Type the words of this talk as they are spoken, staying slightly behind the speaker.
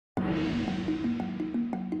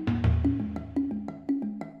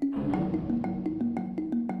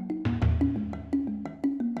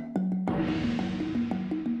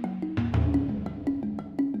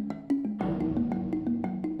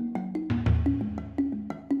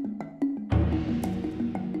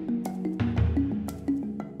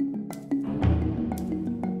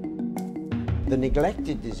The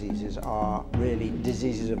neglected diseases are really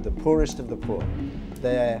diseases of the poorest of the poor.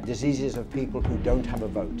 They're diseases of people who don't have a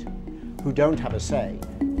vote, who don't have a say.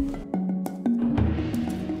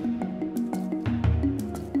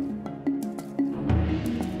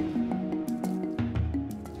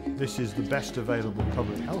 This is the best available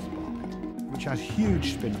public health market, which has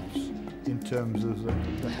huge spin-offs in terms of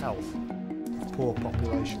the health of poor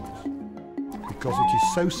populations, because it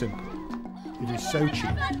is so simple, it is so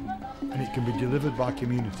cheap, and it can be delivered by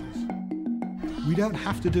communities. We don't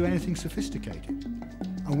have to do anything sophisticated,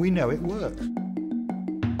 and we know it works.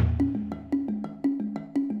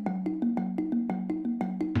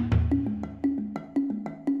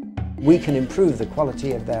 We can improve the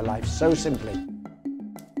quality of their life so simply.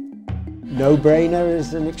 No-brainer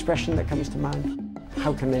is an expression that comes to mind.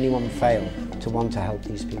 How can anyone fail to want to help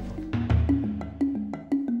these people?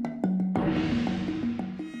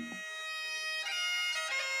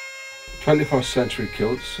 Century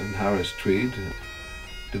Kilts and Harris Tweed,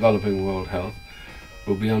 Developing World Health,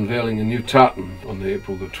 will be unveiling a new tartan on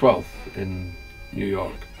April the 12th in New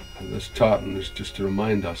York. And this tartan is just to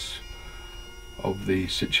remind us of the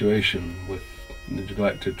situation with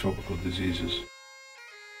neglected tropical diseases.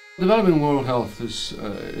 Developing World Health is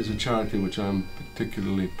a charity which I'm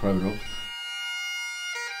particularly proud of.